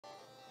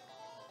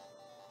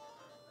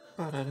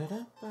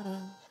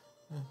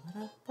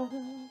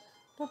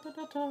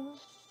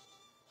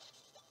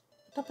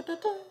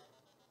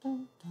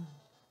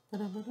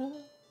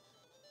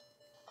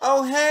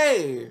Oh,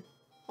 hey!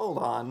 Hold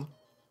on.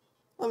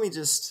 Let me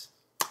just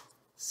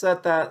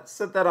set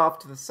that off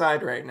to the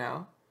side right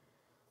now.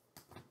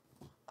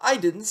 I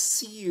didn't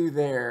see you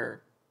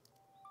there.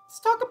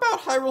 Let's talk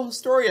about Hyrule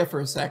Historia for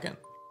a second.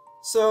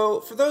 So,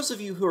 for those of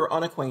you who are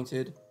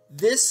unacquainted,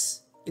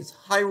 this is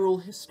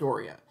Hyrule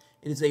Historia.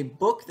 It is a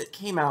book that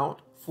came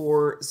out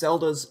for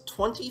Zelda's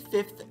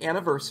 25th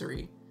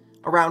anniversary,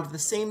 around the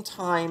same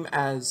time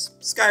as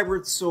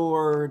Skyward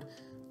Sword,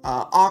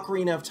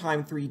 Ocarina of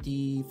Time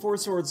 3D, Four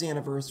Swords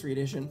Anniversary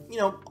Edition, you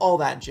know, all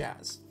that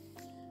jazz.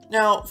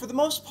 Now, for the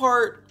most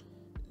part,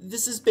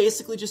 this is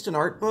basically just an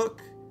art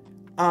book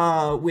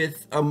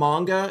with a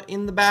manga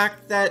in the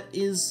back that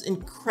is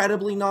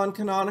incredibly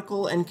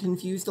non-canonical and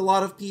confused a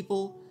lot of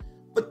people.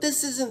 But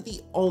this isn't the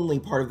only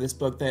part of this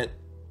book that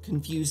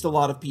confused a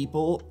lot of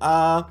people,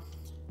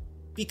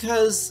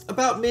 because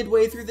about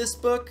midway through this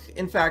book,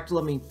 in fact,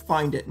 let me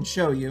find it and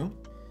show you.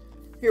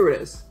 Here it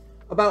is.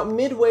 About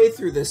midway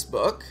through this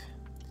book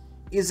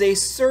is a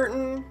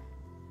certain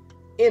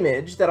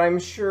image that I'm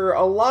sure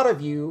a lot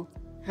of you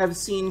have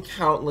seen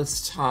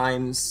countless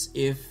times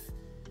if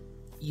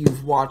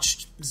you've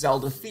watched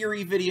Zelda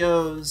theory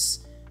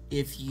videos,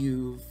 if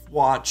you've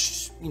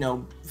watched, you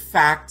know,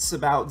 facts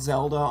about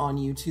Zelda on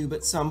YouTube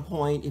at some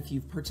point, if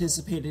you've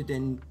participated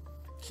in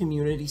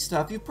community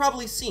stuff, you've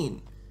probably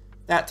seen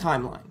that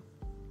timeline.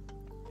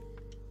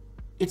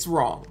 It's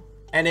wrong.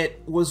 And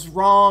it was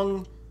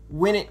wrong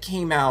when it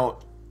came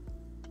out.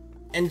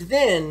 And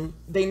then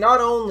they not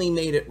only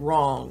made it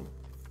wrong,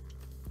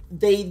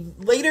 they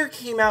later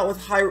came out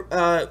with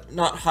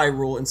not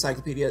Hyrule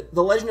Encyclopedia,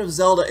 The Legend of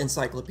Zelda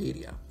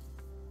Encyclopedia.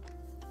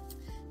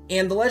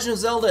 And The Legend of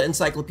Zelda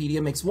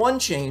Encyclopedia makes one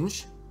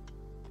change,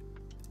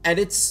 and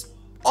it's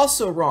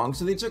also wrong.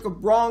 So they took a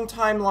wrong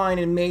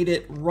timeline and made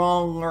it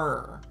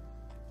wronger.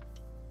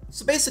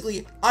 So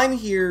basically, I'm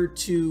here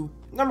to,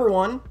 number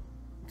one,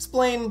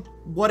 explain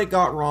what it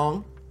got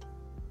wrong.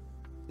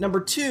 Number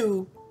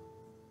two,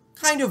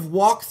 kind of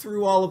walk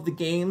through all of the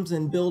games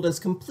and build as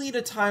complete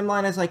a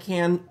timeline as I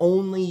can,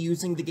 only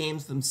using the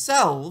games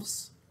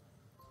themselves.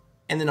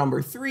 And then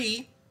number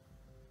three,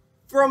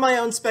 throw my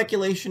own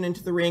speculation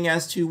into the ring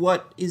as to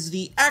what is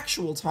the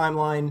actual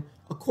timeline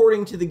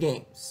according to the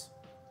games,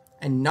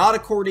 and not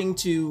according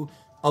to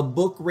a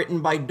book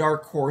written by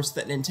Dark Horse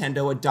that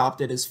Nintendo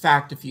adopted as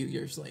fact a few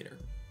years later.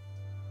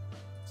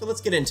 So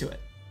let's get into it.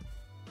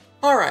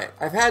 Alright,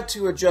 I've had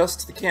to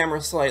adjust the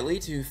camera slightly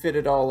to fit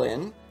it all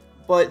in,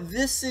 but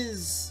this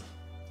is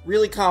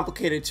really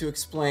complicated to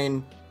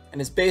explain, and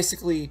is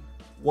basically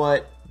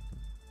what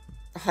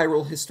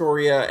Hyrule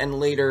Historia and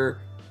later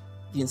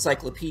the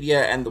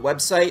encyclopedia and the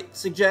website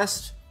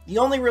suggest. The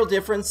only real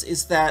difference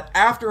is that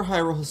after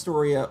Hyrule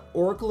Historia,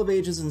 Oracle of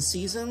Ages and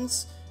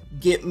Seasons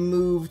get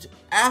moved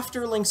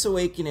after Link's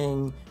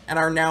Awakening and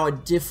are now a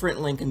different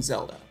Link and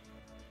Zelda.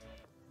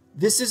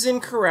 This is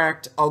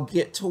incorrect. I'll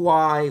get to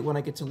why when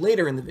I get to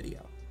later in the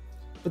video.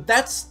 But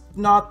that's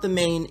not the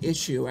main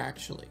issue,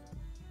 actually.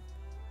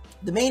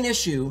 The main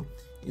issue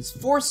is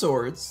Four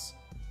Swords,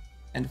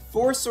 and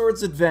Four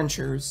Swords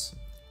Adventures,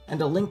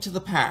 and A Link to the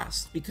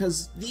Past,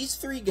 because these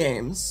three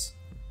games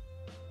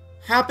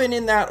happen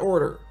in that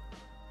order.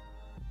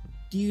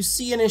 Do you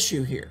see an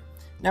issue here?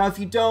 Now, if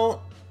you don't,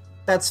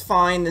 that's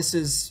fine. This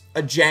is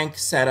a jank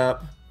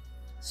setup.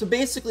 So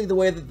basically, the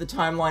way that the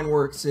timeline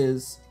works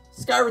is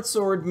Skyward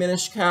Sword,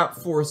 Minish Cap,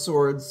 Four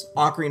Swords,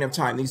 Ocarina of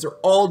Time. These are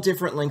all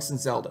different Links and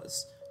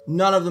Zeldas.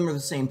 None of them are the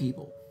same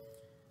people.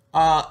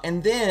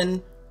 And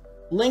then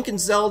Link and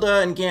Zelda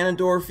and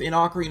Ganondorf in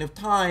Ocarina of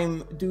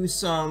Time do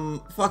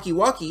some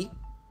fucky-wucky.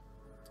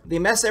 They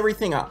mess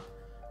everything up.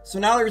 So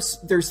now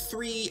there's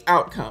three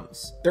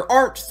outcomes. There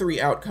aren't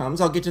three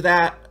outcomes. I'll get to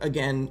that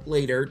again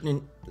later.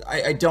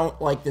 I don't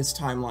like this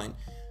timeline.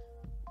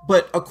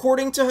 But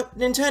according to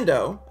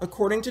Nintendo,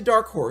 according to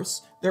Dark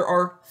Horse, there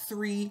are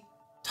three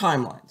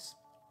timelines.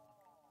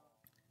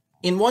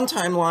 In one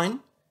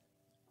timeline,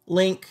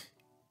 Link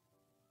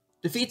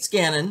defeats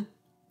Ganon,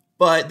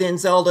 but then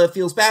Zelda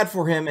feels bad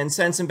for him and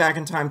sends him back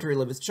in time to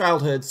relive his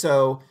childhood,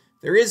 so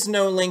there is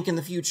no Link in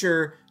the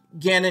future.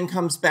 Ganon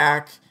comes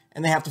back,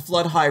 and they have to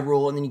flood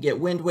Hyrule, and then you get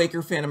Wind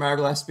Waker, Phantom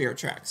Hourglass, Spirit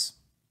Tracks.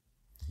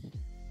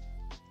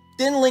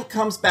 Then Link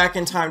comes back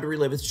in time to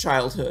relive his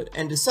childhood,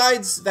 and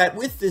decides that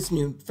with this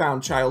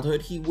newfound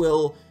childhood, he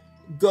will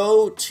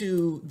go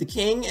to the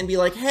king and be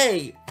like,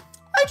 hey,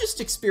 I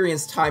just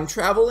experienced time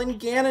travel and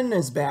Ganon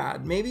is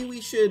bad. Maybe we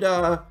should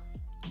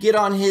get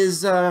on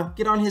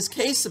his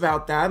case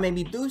about that,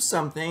 maybe do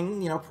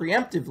something, you know,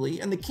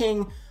 preemptively. And the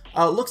king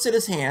looks at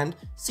his hand,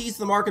 sees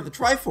the mark of the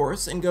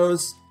Triforce, and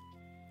goes,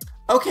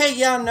 okay,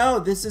 yeah, no,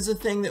 this is a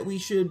thing that we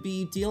should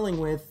be dealing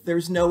with.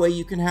 There's no way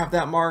you can have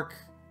that mark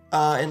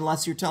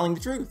unless you're telling the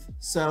truth.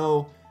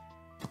 So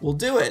we'll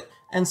do it.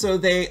 And so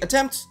they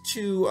attempt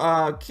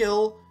to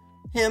kill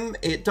him.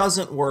 It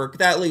doesn't work.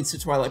 That leads to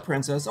Twilight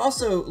Princess.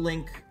 Also,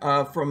 Link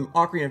from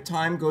Ocarina of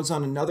Time goes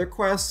on another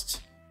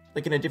quest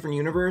like in a different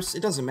universe.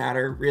 It doesn't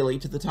matter, really,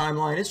 to the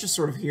timeline. It's just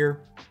sort of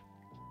here.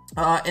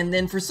 And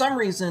then for some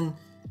reason,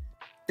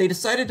 they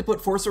decided to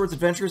put Four Swords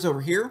Adventures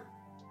over here.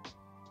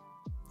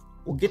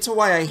 We'll get to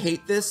why I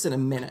hate this in a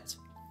minute.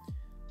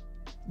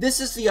 This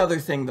is the other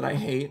thing that I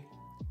hate,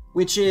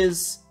 which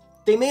is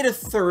they made a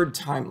third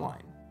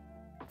timeline.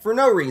 For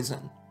no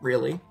reason,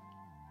 really.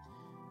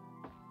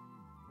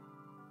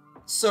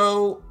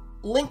 So,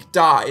 Link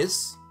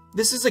dies.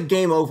 This is a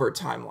game over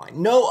timeline.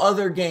 No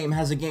other game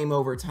has a game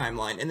over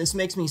timeline, and this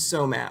makes me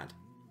so mad.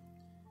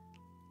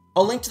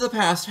 A Link to the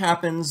Past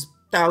happens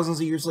thousands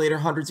of years later,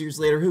 hundreds of years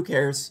later, who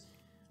cares?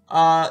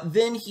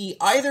 Then he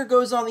either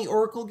goes on the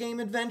Oracle game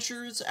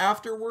adventures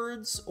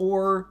afterwards,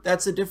 or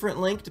that's a different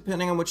Link,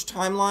 depending on which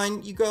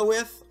timeline you go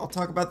with. I'll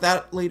talk about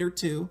that later,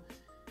 too.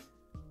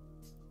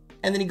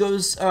 And then he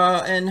goes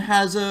and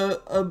has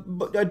a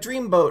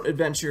Dreamboat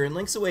adventure in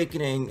Link's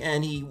Awakening,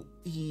 and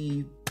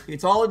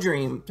it's all a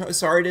dream.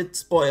 Sorry to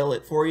spoil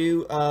it for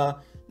you.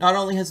 Not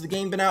only has the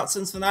game been out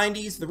since the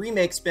 90s, the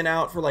remake's been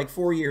out for like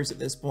 4 years at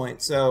this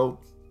point, so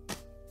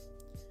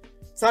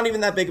it's not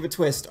even that big of a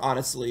twist,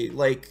 honestly.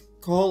 Like,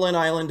 Koholint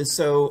Island is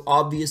so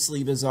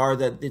obviously bizarre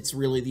that it's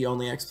really the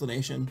only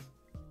explanation.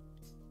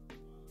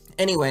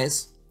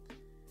 Anyways,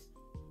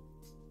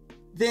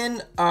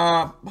 then,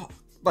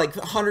 like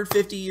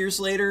 150 years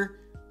later,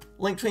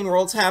 Link Between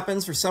Worlds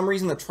happens. For some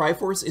reason, the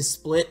Triforce is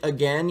split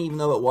again, even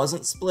though it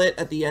wasn't split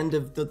at the end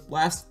of the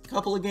last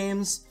couple of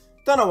games.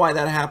 Don't know why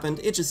that happened.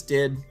 It just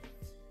did.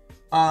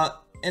 And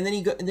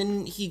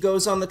then he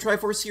goes on the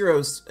Triforce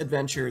Heroes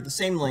adventure, the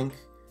same Link.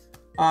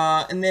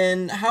 And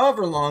then,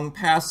 however long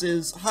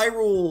passes,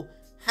 Hyrule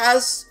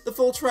has the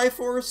full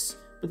Triforce,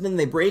 but then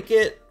they break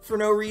it for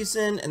no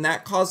reason, and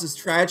that causes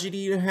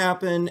tragedy to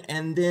happen,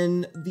 and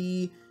then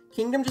the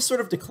kingdom just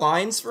sort of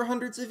declines for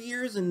hundreds of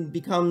years and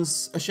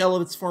becomes a shell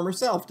of its former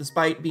self,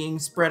 despite being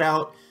spread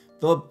out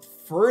the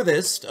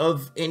furthest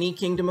of any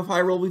Kingdom of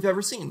Hyrule we've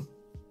ever seen.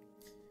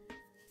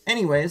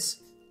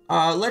 Anyways,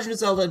 Legend of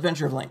Zelda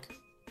Adventure of Link.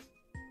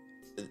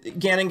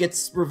 Ganon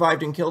gets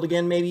revived and killed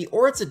again, maybe,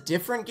 or it's a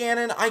different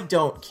Ganon, I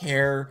don't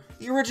care.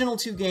 The original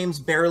two games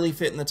barely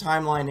fit in the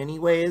timeline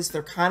anyways,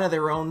 they're kind of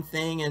their own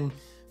thing, and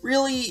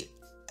really,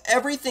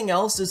 everything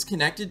else is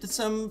connected to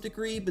some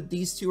degree, but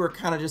these two are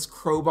kind of just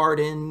crowbarred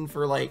in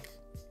for, like,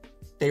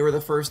 they were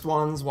the first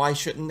ones, why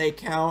shouldn't they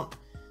count?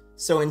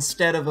 So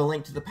instead of A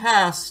Link to the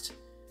Past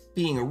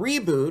being a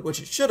reboot,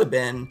 which it should have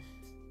been,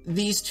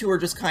 these two are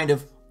just kind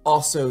of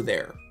also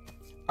there.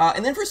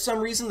 And then for some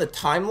reason the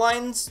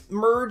timelines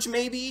merge,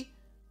 maybe?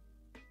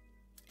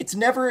 It's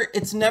never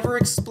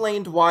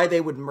explained why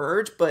they would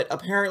merge, but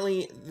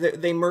apparently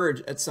they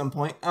merge at some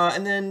point.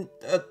 And then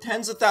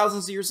tens of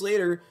thousands of years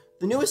later,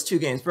 the newest two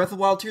games, Breath of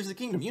the Wild, Tears of the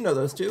Kingdom, you know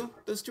those two.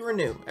 Those two are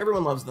new.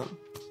 Everyone loves them.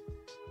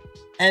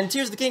 And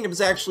Tears of the Kingdom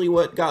is actually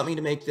what got me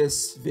to make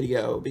this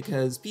video,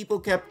 because people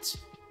kept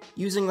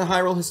using the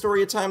Hyrule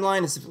Historia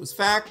timeline as if it was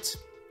fact.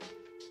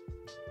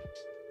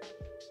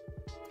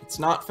 It's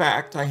not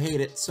fact. I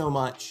hate it so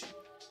much.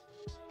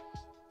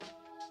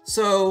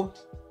 So,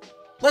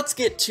 let's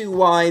get to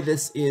why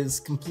this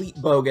is complete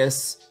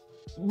bogus,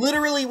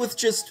 literally with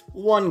just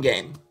one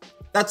game.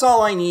 That's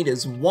all I need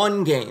is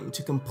one game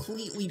to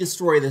completely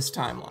destroy this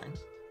timeline.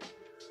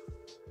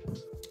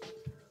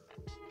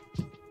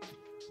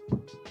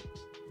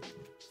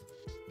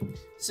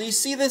 So you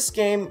see this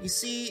game, you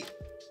see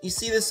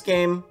this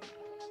game,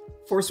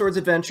 Four Swords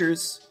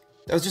Adventures,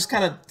 that was just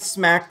kind of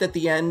smacked at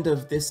the end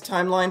of this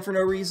timeline for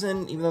no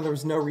reason, even though there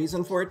was no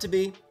reason for it to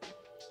be.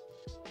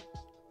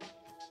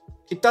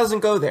 It doesn't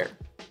go there.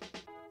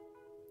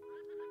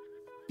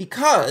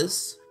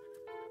 Because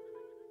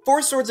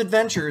Four Swords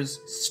Adventures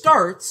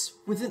starts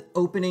with an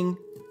opening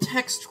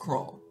text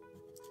crawl.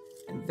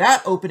 And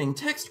that opening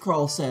text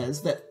crawl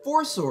says that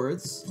Four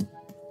Swords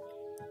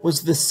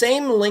was the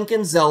same Link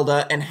and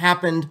Zelda and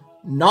happened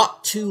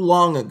not too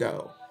long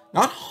ago.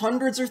 Not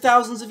hundreds or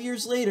thousands of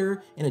years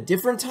later, in a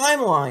different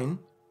timeline,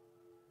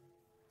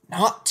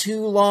 not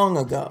too long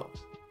ago.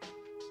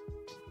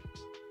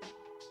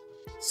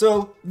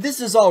 So, this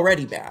is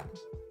already bad.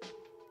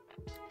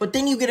 But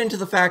then you get into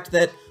the fact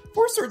that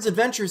Four Swords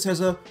Adventures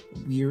has a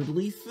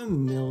weirdly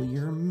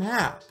familiar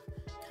map.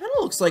 Kinda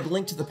looks like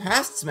Link to the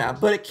Past's map,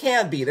 but it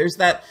can't be. There's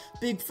that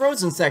big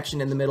frozen section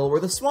in the middle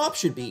where the swamp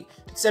should be.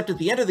 Except at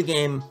the end of the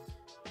game,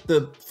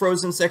 the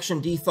frozen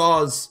section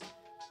dethaws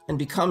and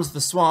becomes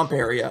the swamp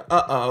area.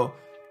 Uh-oh.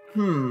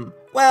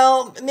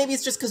 Well, maybe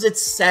it's just because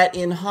it's set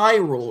in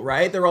Hyrule,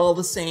 right? They're all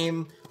the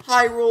same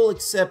Hyrule,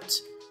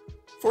 except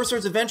Four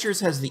Swords Adventures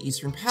has the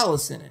Eastern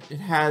Palace in it. It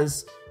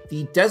has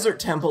the Desert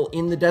Temple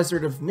in the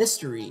Desert of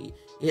Mystery.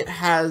 It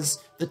has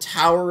the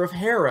Tower of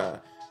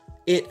Hera.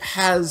 It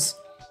has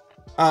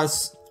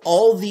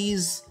all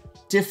these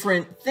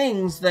different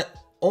things that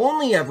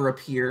only ever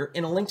appear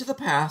in A Link to the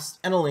Past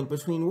and A Link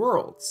Between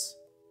Worlds.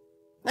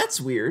 That's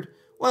weird.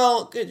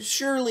 Well,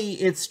 surely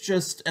it's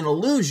just an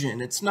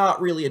illusion. It's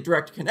not really a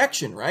direct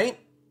connection, right?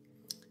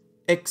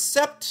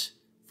 Except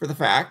for the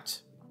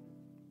fact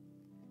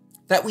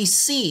that we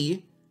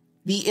see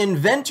the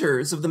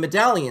inventors of the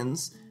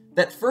medallions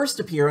that first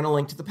appear in A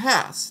Link to the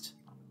Past.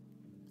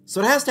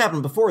 So it has to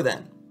happen before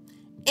then.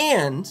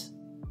 And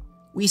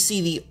we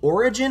see the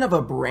origin of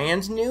a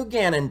brand new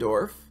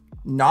Ganondorf,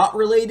 not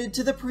related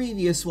to the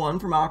previous one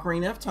from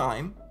Ocarina of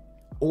Time,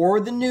 or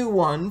the new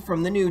one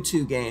from the new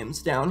 2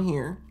 games down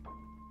here.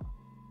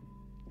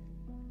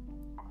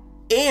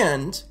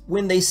 And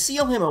when they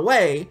seal him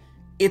away,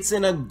 it's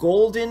in a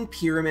golden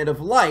pyramid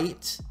of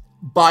light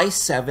by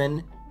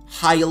 7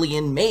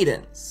 Hylian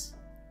maidens.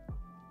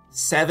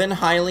 7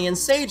 Hylian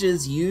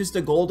sages used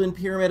a golden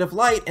pyramid of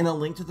light in A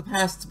Link to the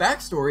Past's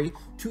backstory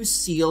to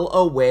seal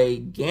away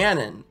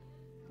Ganon.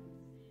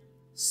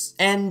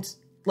 And,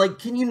 like,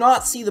 can you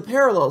not see the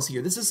parallels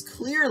here? This is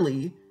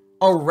clearly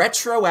a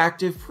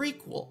retroactive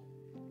prequel.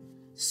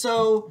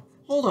 So,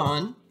 hold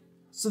on.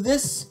 So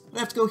this would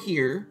have to go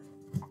here.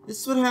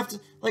 This would have to,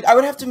 like, I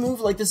would have to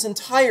move, like, this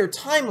entire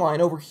timeline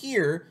over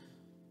here.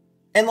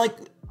 And, like,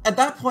 at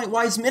that point,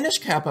 why is Minish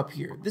Cap up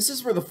here? This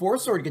is where the Four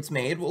Sword gets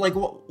made. Like,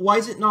 why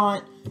is it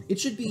not, it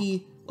should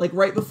be, like,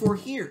 right before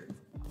here.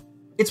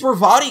 It's where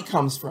Vadi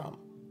comes from.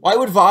 Why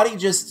would Vadi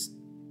just,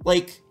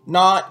 like,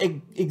 not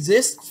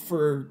exist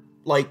for,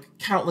 like,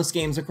 countless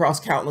games across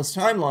countless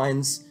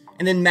timelines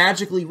and then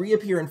magically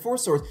reappear in Four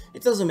Swords?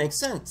 It doesn't make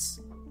sense.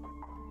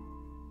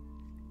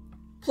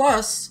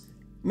 Plus,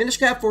 Minish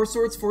Cap, Four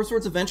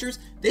Swords Adventures,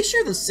 they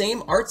share the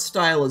same art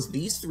style as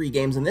these 3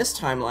 games in this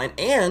timeline,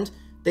 and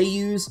they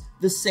use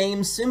the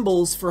same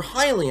symbols for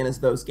Hylian as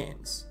those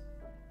games.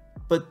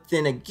 But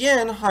then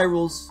again,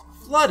 Hyrule's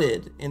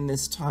flooded in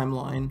this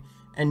timeline,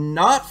 and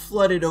not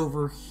flooded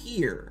over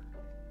here.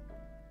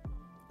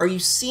 Are you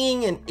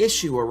seeing an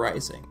issue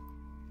arising?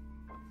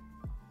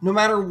 No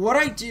matter what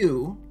I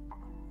do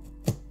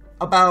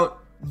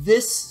about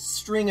this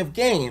string of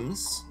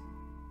games,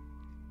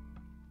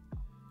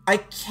 I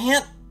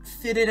can't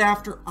fit it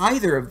after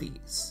either of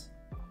these.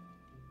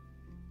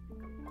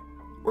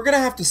 We're gonna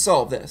have to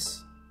solve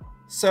this.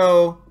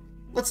 So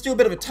let's do a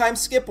bit of a time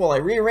skip while I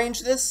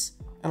rearrange this,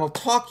 and I'll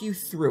talk you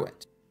through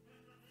it.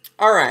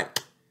 Alright,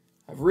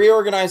 I've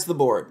reorganized the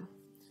board.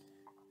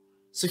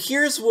 So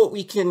here's what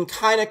we can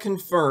kind of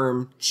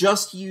confirm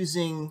just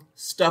using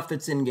stuff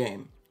that's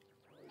in-game.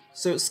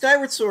 So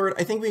Skyward Sword,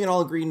 I think we can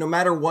all agree, no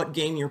matter what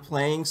game you're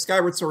playing,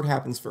 Skyward Sword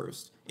happens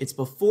first. It's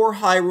before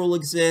Hyrule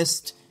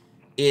exists.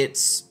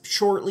 It's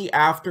shortly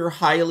after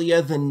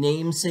Hylia, the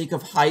namesake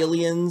of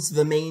Hylians,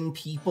 the main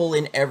people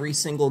in every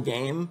single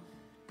game.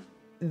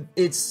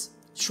 It's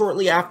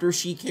shortly after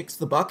she kicks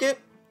the bucket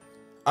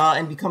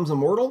and becomes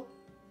immortal.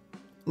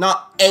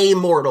 Not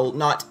amortal,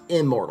 not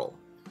immortal.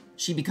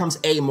 She becomes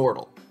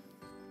amortal.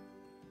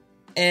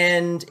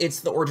 And it's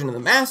the origin of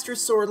the Master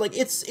Sword. Like,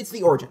 it's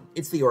the origin.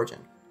 It's the origin.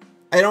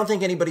 I don't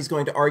think anybody's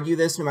going to argue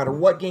this. No matter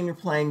what game you're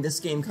playing, this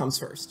game comes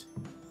first.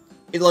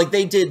 Like,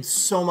 they did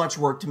so much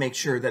work to make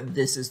sure that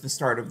this is the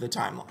start of the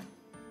timeline.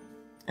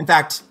 In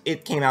fact,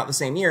 it came out the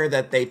same year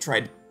that they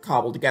tried to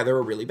cobble together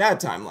a really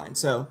bad timeline,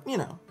 so, you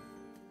know.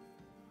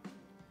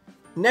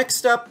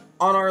 Next up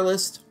on our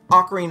list,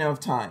 Ocarina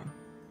of Time.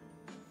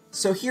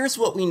 So here's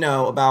what we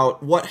know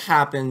about what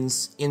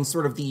happens in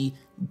sort of the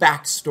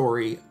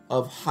backstory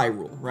of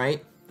Hyrule,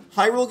 right?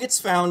 Hyrule gets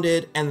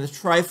founded, and the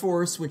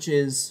Triforce, which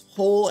is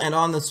whole and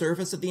on the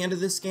surface at the end of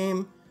this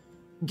game,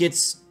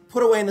 gets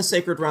put away in the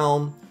Sacred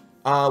Realm,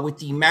 with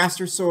the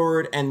Master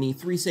Sword and the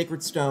 3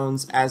 Sacred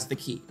Stones as the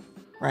key,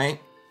 right?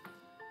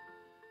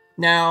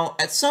 Now,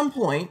 at some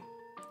point,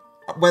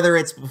 whether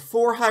it's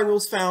before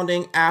Hyrule's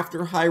founding,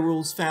 after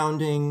Hyrule's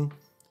founding,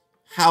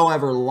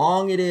 however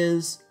long it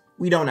is,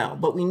 we don't know.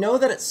 But we know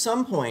that at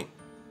some point,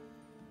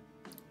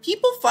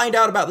 people find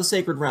out about the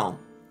Sacred Realm,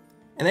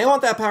 and they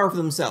want that power for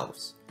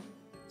themselves.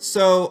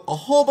 So, a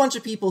whole bunch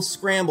of people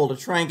scramble to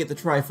try and get the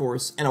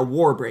Triforce, and a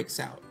war breaks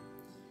out.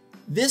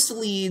 This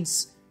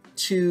leads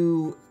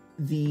to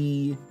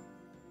the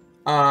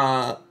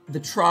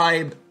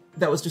tribe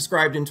that was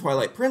described in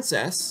Twilight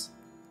Princess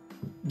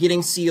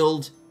getting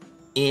sealed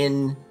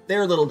in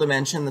their little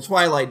dimension, the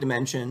Twilight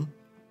Dimension,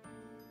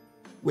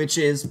 which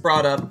is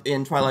brought up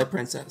in Twilight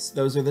Princess.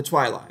 Those are the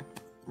Twilight.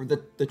 Or the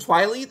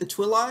Twily? The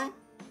Twili?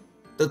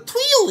 The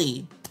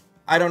Twili!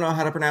 I don't know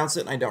how to pronounce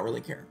it, and I don't really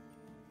care.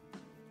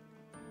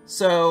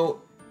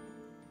 So,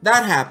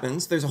 that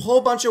happens. There's a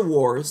whole bunch of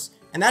wars,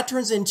 and that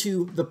turns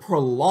into the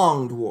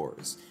Prolonged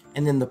Wars.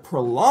 And then the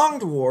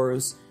Prolonged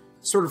Wars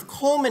sort of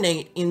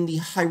culminate in the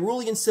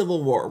Hyrulean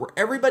Civil War, where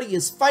everybody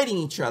is fighting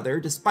each other,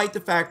 despite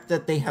the fact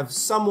that they have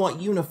somewhat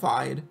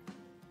unified.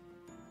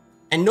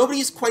 And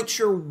nobody's quite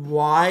sure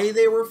why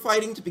they were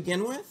fighting to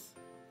begin with,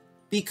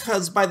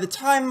 because by the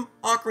time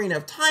Ocarina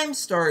of Time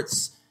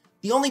starts,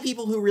 the only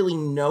people who really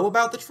know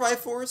about the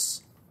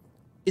Triforce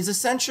is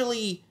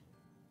essentially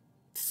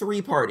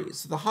 3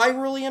 parties. The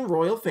Hyrulean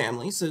royal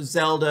family, so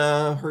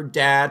Zelda, her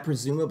dad,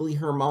 presumably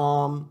her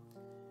mom,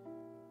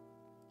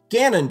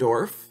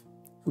 Ganondorf,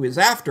 who is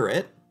after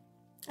it,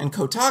 and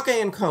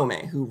Kotake and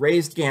Kome, who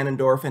raised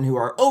Ganondorf and who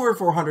are over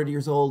 400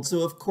 years old,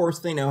 so of course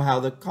they know how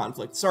the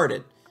conflict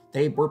started.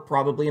 They were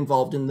probably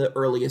involved in the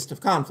earliest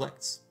of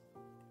conflicts.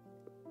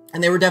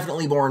 And they were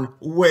definitely born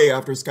way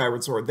after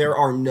Skyward Sword. There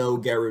are no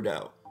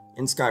Gerudo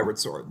in Skyward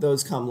Sword.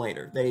 Those come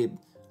later.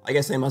 I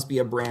guess they must be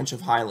a branch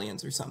of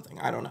Hylians or something.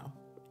 I don't know.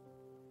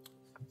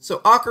 So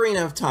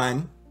Ocarina of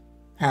Time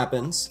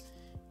happens,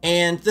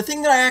 and the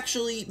thing that I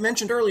actually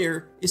mentioned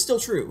earlier is still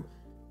true.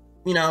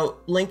 You know,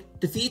 Link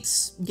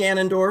defeats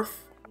Ganondorf,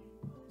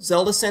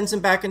 Zelda sends him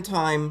back in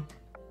time,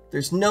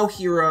 there's no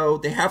hero,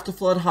 they have to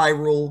flood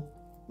Hyrule,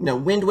 you know,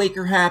 Wind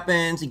Waker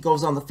happens, he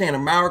goes on the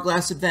Phantom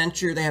Hourglass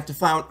adventure, they have to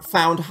found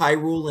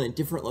Hyrule in a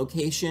different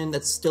location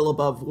that's still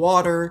above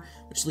water,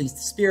 which leads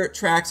to Spirit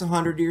Tracks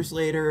 100 years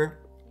later.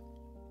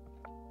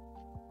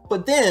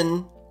 But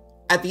then,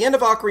 at the end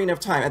of Ocarina of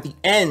Time, at the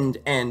end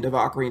of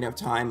Ocarina of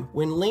Time,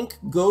 when Link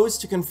goes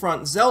to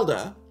confront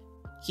Zelda,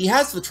 he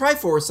has the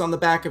Triforce on the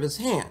back of his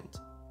hand.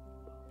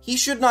 He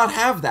should not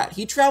have that.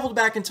 He traveled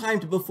back in time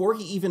to before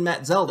he even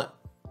met Zelda.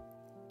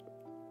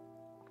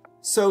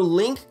 So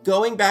Link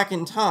going back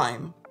in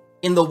time,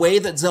 in the way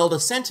that Zelda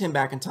sent him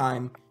back in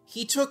time,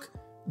 he took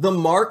the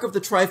mark of the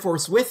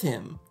Triforce with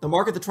him, the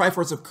mark of the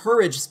Triforce of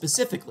Courage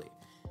specifically.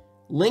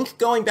 Link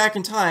going back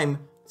in time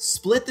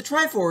split the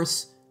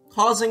Triforce,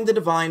 causing the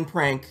divine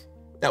prank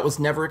that was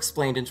never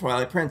explained in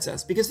Twilight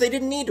Princess, because they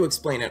didn't need to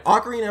explain it.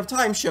 Ocarina of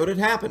Time showed it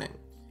happening.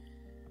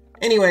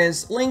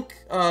 Anyways, Link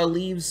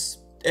leaves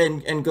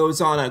and goes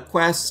on a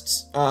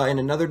quest in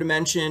another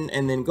dimension,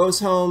 and then goes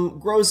home,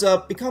 grows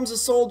up, becomes a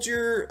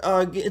soldier,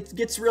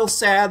 gets real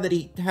sad that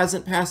he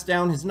hasn't passed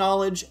down his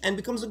knowledge, and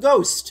becomes a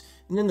ghost.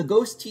 And then the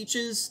ghost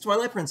teaches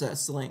Twilight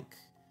Princess Link.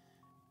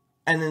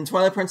 And then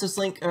Twilight Princess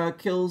Link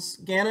kills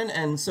Ganon,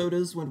 and so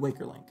does Wind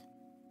Waker Link.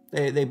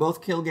 They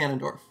both kill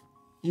Ganondorf.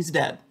 He's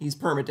dead. He's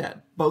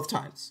perma-dead. Both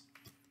times.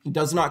 He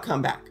does not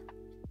come back.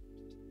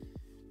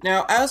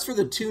 Now, as for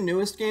the two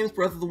newest games,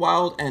 Breath of the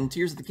Wild and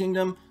Tears of the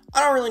Kingdom, I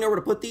don't really know where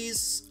to put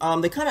these.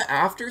 They come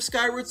after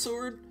Skyward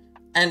Sword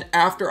and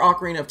after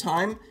Ocarina of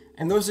Time,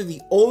 and those are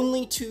the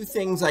only two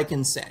things I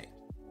can say.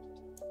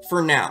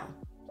 For now.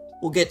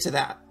 We'll get to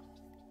that.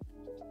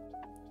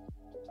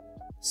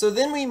 So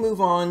then we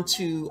move on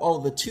to all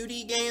the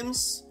 2D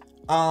games.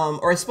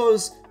 Or I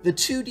suppose the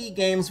 2D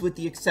games with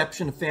the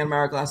exception of Phantom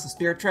Hourglass and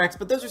Spirit Tracks,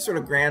 but those are sort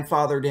of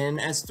grandfathered in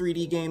as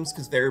 3D games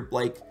because they're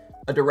like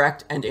a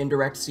direct and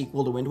indirect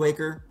sequel to Wind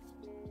Waker.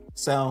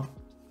 So,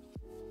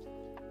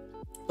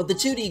 but the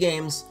 2D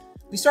games,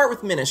 we start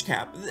with Minish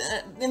Cap,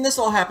 and this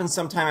all happens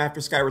sometime after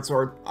Skyward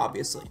Sword,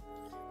 obviously.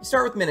 We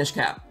start with Minish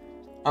Cap.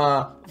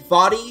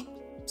 Vaati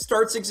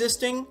starts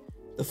existing,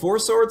 the Four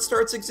Swords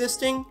starts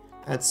existing.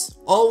 That's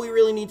all we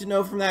really need to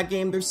know from that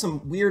game. There's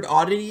some weird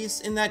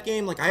oddities in that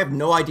game, like I have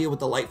no idea what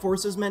the Light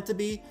Force is meant to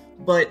be,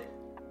 but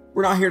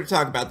we're not here to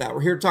talk about that.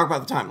 We're here to talk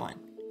about the timeline.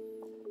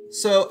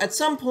 So, at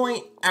some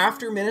point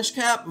after Minish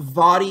Cap,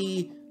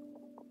 Vaati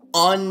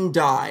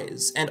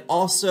undies, and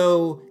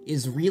also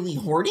is really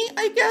horny,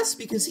 I guess,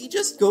 because he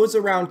just goes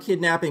around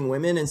kidnapping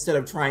women instead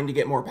of trying to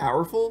get more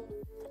powerful.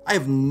 I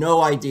have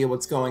no idea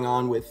what's going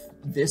on with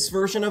this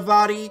version of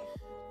Vaati,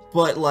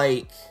 but,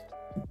 like,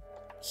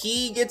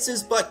 he gets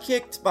his butt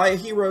kicked by a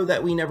hero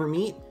that we never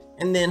meet,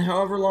 and then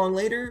however long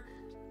later,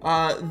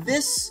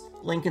 this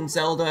Link and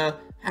Zelda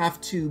have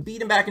to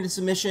beat him back into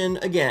submission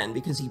again,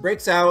 because he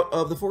breaks out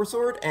of the Four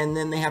Sword, and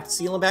then they have to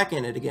seal him back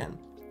in it again.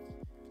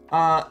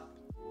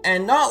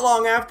 And not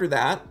long after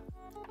that,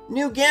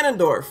 new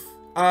Ganondorf.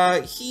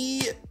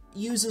 He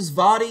uses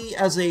Vaati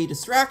as a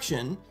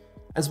distraction,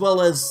 as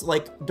well as,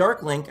 like,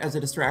 Dark Link as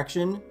a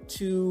distraction,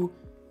 to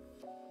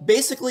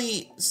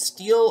basically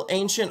steal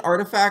ancient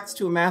artifacts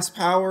to amass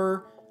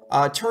power,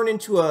 turn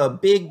into a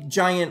big,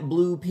 giant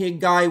blue pig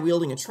guy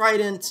wielding a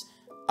trident,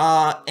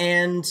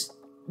 and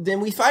then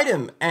we fight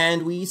him,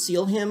 and we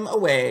seal him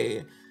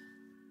away.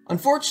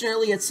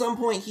 Unfortunately, at some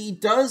point, he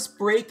does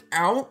break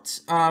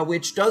out,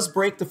 which does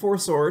break the Four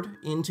Sword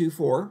into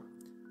four,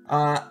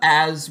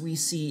 as we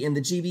see in the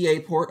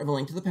GBA port of A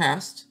Link to the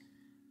Past.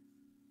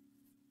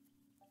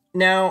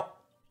 Now,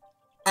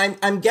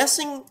 I'm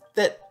guessing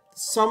that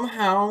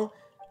somehow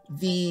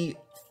the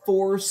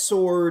Four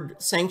Sword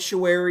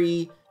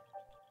Sanctuary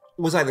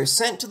was either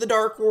sent to the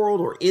Dark World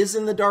or is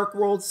in the Dark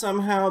World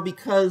somehow,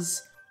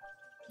 because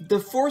the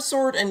Four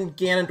Sword and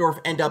Ganondorf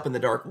end up in the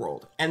Dark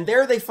World, and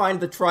there they find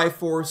the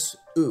Triforce.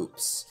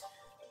 Oops.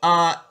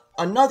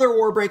 Another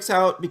war breaks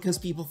out because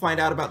people find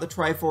out about the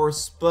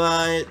Triforce,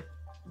 but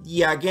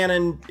yeah,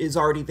 Ganon is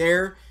already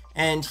there,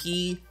 and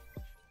he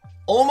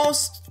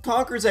almost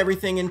conquers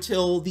everything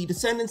until the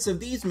descendants of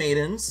these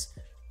maidens,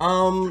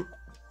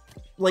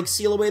 like,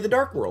 seal away the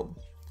Dark World.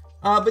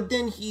 But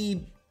then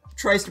he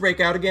tries to break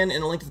out again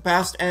in A Link to the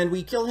Past, and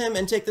we kill him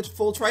and take the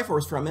full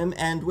Triforce from him,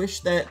 and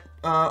wish that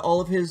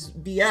all of his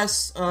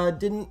BS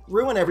didn't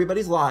ruin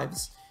everybody's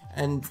lives.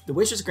 And the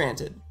wish is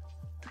granted.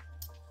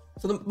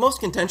 So the most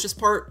contentious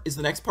part is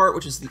the next part,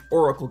 which is the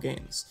Oracle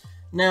games.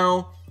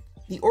 Now,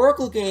 the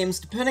Oracle games,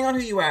 depending on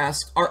who you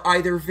ask, are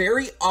either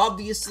very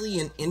obviously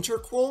an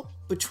interquel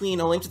between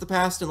A Link to the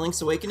Past and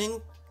Link's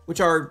Awakening,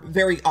 which are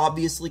very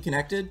obviously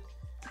connected,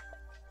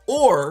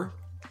 or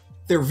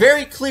they're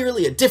very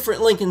clearly a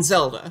different Link and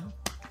Zelda.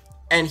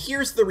 And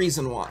here's the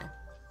reason why.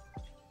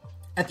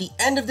 At the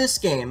end of this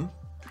game,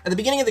 at the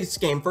beginning of this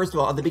game, first of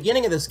all, at the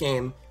beginning of this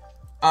game,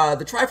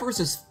 the Triforce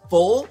is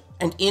full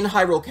and in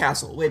Hyrule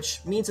Castle, which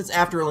means it's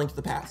after A Link to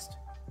the Past.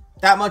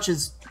 That much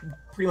is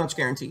pretty much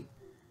guaranteed.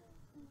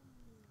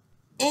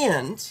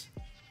 And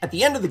at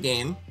the end of the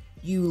game,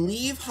 you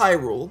leave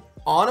Hyrule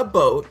on a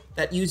boat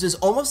that uses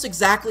almost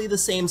exactly the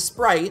same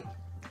sprite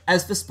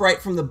as the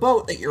sprite from the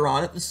boat that you're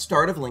on at the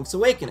start of Link's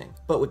Awakening,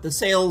 but with the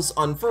sails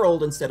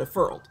unfurled instead of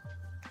furled.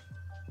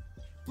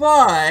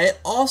 But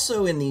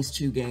also in these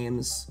two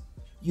games,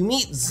 you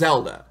meet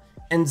Zelda.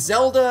 And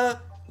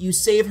Zelda, you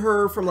save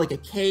her from like a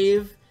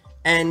cave,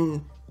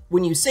 and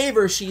when you save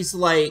her, she's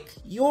like,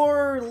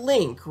 "You're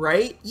Link,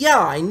 right? Yeah,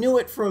 I knew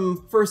it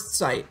from first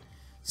sight."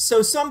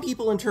 So some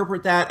people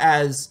interpret that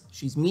as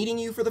she's meeting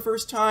you for the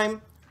first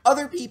time.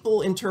 Other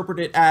people interpret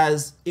it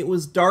as it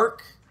was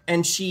dark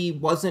and she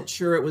wasn't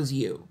sure it was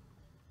you.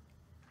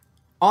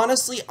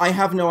 Honestly, I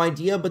have no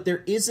idea, but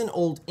there is an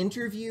old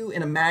interview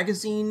in a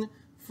magazine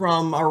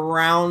from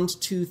around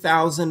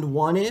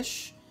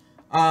 2001-ish,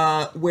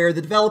 where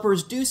the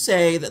developers do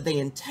say that they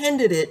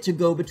intended it to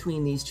go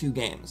between these two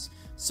games.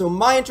 So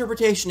my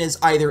interpretation is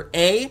either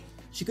A,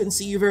 she couldn't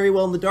see you very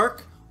well in the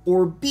dark,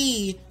 or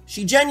B,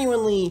 she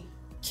genuinely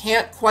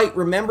can't quite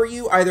remember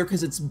you, either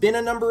because it's been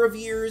a number of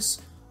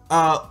years,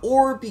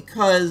 or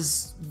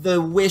because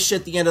the Wish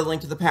at the end of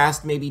Link to the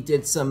Past maybe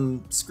did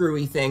some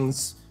screwy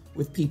things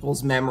with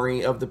people's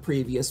memory of the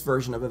previous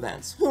version of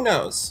events. Who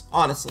knows,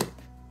 honestly.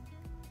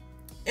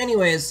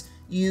 Anyways,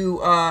 you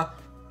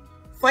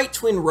fight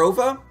Twin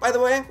Rova, by the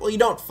way. Well, you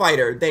don't fight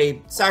her.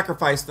 They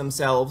sacrifice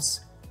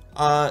themselves.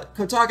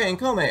 Kotaka and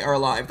Kome are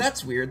alive.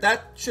 That's weird.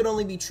 That should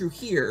only be true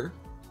here.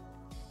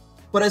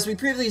 But as we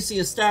previously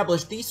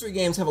established, these three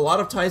games have a lot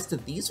of ties to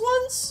these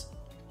ones?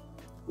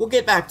 We'll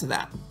get back to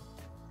that.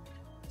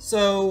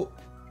 So,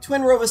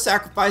 Twin Rova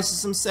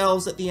sacrifices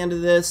themselves at the end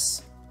of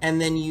this, and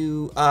then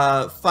you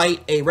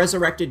fight a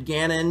resurrected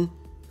Ganon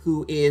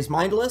who is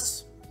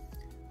mindless.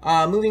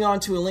 Moving on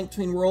to A Link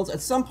Between Worlds,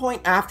 at some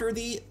point after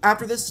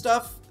this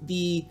stuff,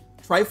 the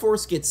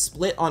Triforce gets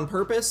split on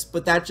purpose,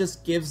 but that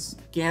just gives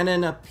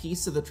Ganon a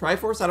piece of the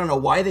Triforce. I don't know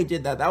why they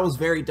did that. That was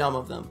very dumb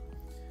of them.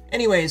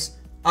 Anyways,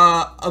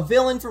 a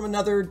villain from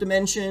another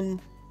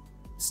dimension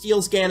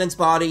steals Ganon's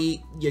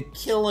body, you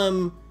kill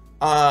him,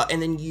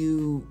 and then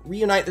you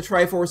reunite the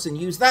Triforce and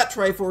use that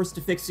Triforce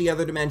to fix the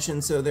other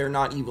dimension so they're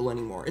not evil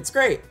anymore. It's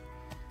great.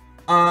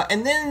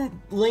 And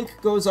then Link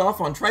goes off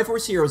on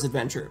Triforce Heroes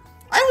Adventure.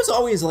 I was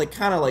always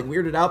kind of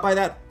weirded out by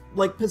that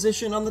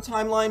position on the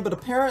timeline, but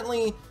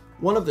apparently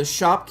one of the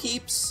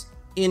shopkeeps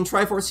in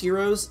Triforce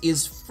Heroes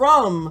is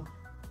from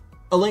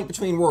A Link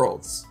Between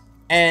Worlds,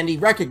 and he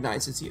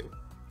recognizes you,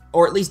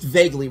 or at least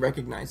vaguely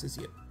recognizes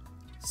you.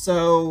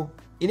 So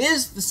it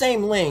is the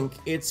same Link,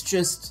 it's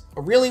just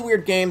a really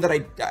weird game that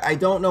I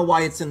don't know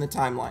why it's in the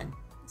timeline.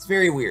 It's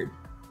very weird.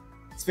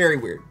 It's very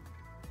weird.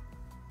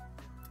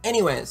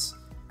 Anyways,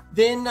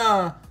 then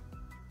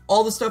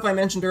all the stuff I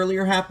mentioned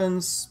earlier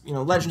happens. You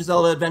know, Legend of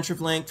Zelda, Adventure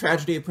of Link,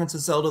 Tragedy of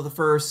Princess Zelda the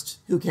First.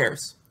 Who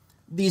cares?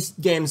 These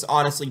games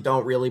honestly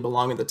don't really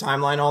belong in the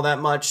timeline all that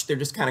much. They're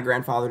just kind of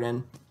grandfathered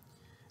in.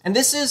 And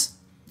this is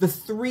the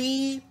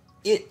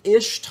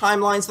three-ish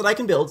timelines that I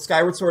can build.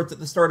 Skyward Sword's at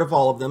the start of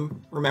all of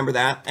them. Remember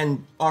that.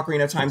 And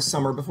Ocarina of Time's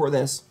Summer before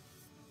this.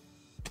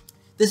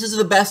 This is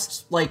the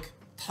best,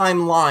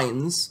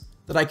 timelines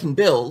that I can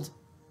build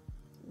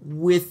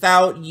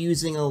without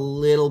using a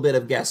little bit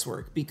of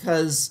guesswork.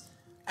 Because,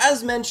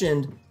 as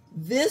mentioned,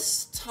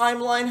 this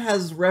timeline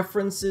has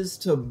references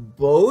to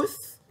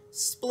both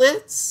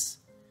splits.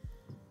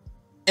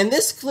 And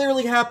this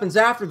clearly happens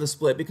after the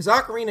split, because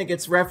Ocarina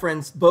gets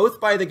referenced both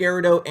by the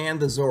Gerudo and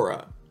the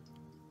Zora.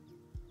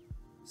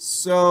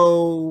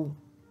 So,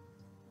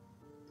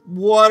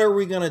 what are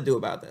we going to do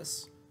about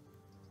this?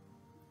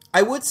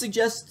 I would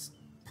suggest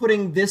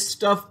putting this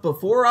stuff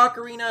before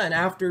Ocarina and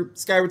after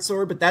Skyward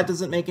Sword, but that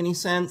doesn't make any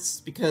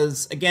sense,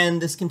 because, again,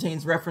 this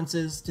contains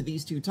references to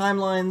these two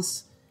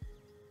timelines.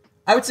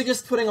 I would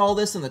suggest putting all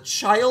this in the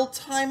child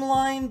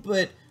timeline,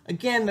 but,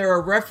 again, there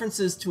are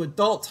references to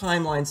adult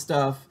timeline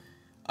stuff.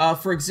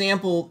 For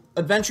example,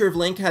 Adventure of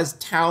Link has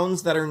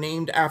towns that are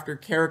named after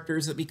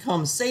characters that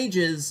become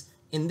sages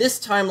in this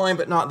timeline,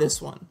 but not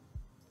this one.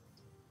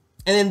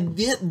 And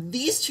then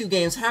these two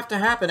games have to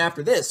happen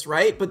after this,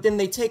 right? But then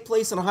they take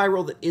place in a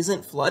Hyrule that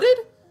isn't flooded?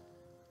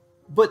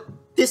 But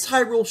this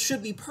Hyrule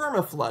should be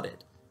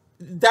perma-flooded.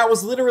 That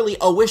was literally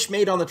a wish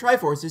made on the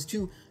Triforce, is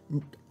to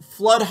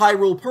flood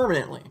Hyrule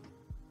permanently.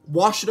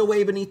 Wash it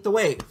away beneath the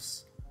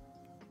waves.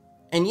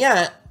 And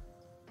yet,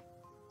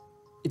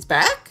 it's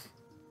back?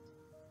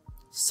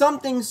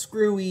 Something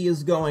screwy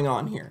is going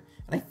on here,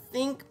 and I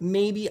think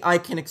maybe I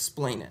can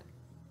explain it.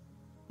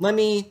 Let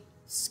me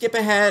skip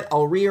ahead,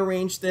 I'll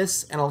rearrange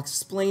this, and I'll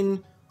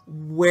explain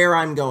where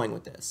I'm going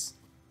with this.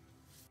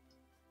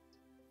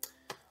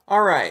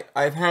 Alright,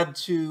 I've had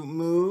to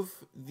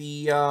move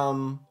the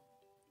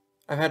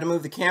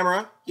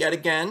camera yet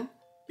again,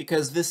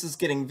 because this is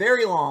getting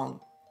very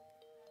long.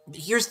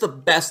 Here's the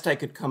best I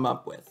could come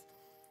up with.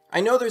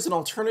 I know there's an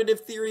alternative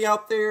theory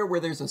out there where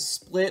there's a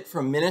split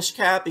from Minish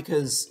Cap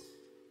because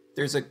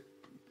there's a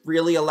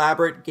really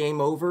elaborate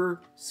game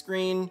over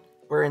screen,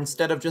 where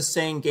instead of just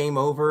saying game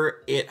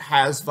over, it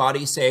has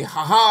Vaati say,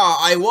 haha,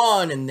 I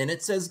won, and then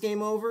it says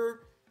game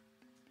over.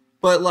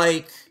 But,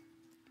 like,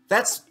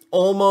 that's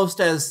almost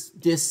as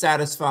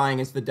dissatisfying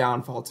as the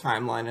downfall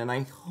timeline, and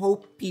I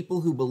hope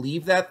people who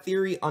believe that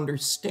theory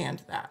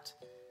understand that.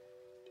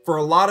 For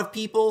a lot of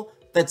people,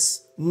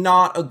 that's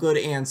not a good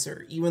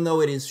answer. Even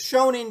though it is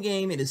shown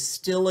in-game, it is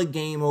still a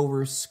game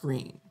over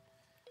screen.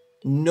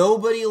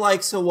 Nobody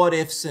likes a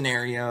what-if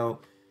scenario,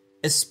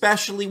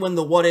 especially when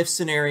the what-if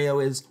scenario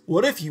is,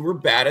 what if you were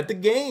bad at the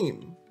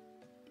game?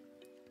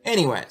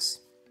 Anyways,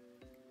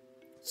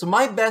 so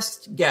my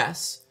best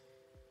guess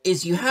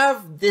is you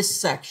have this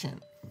section,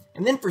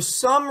 and then for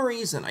some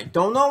reason, I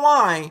don't know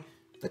why,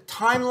 the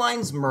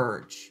timelines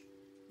merge.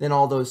 Then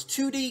all those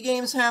 2D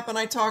games happen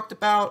I talked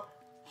about,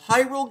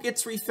 Hyrule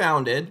gets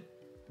refounded,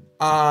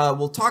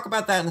 we'll talk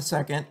about that in a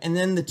second, and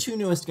then the 2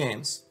 newest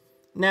games.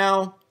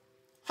 Now,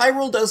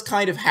 Hyrule does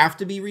kind of have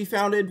to be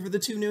refounded for the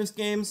 2 newest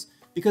games,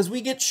 because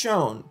we get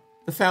shown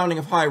the founding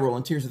of Hyrule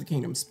in Tears of the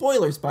Kingdom.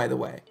 Spoilers, by the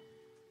way.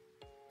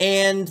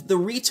 And the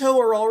Rito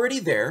are already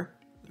there.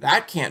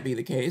 That can't be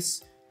the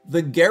case.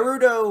 The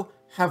Gerudo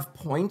have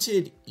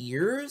pointed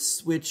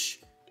ears, which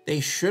they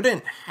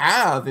shouldn't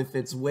have if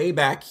it's way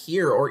back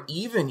here, or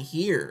even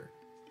here.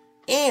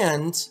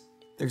 And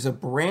there's a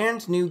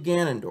brand new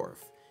Ganondorf.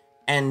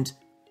 And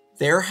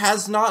there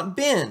has not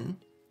been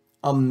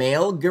a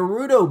male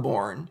Gerudo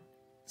born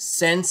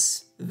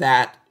since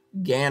that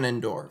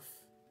Ganondorf.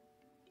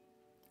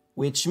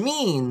 Which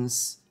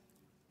means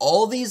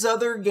all these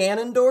other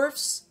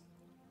Ganondorfs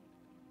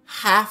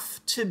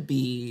have to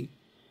be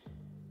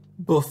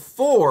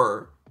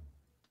before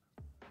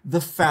the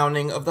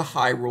founding of the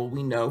Hyrule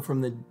we know from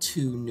the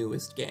 2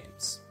 newest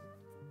games.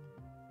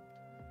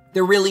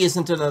 There really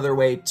isn't another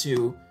way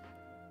to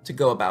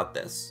go about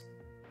this.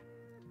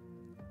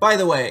 By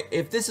the way,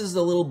 if this is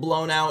a little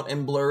blown out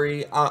and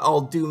blurry,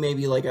 I'll do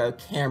maybe like a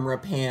camera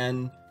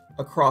pan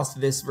across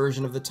this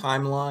version of the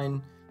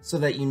timeline so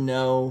that you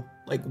know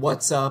like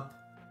what's up.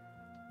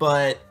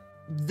 But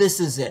this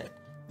is it.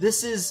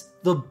 This is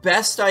the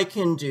best I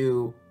can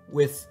do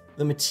with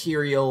the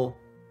material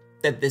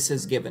that this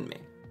has given me.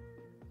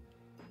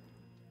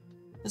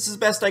 This is the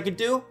best I could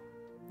do.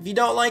 If you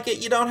don't like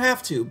it, you don't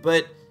have to,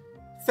 but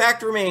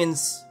fact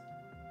remains,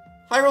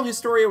 Hyrule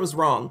Historia was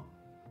wrong.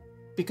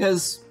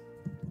 Because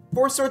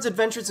Four Swords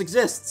Adventures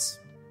exists,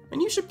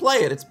 and you should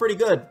play it, it's pretty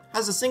good.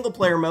 Has a single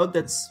player mode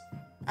that's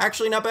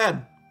actually not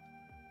bad.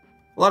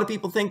 A lot of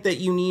people think that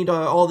you need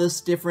all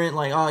this different,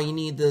 like, oh, you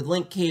need the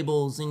link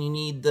cables, and you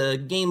need the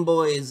Game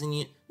Boys,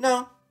 and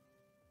no.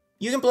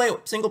 You can play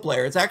it single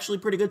player, it's actually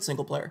pretty good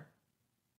single player.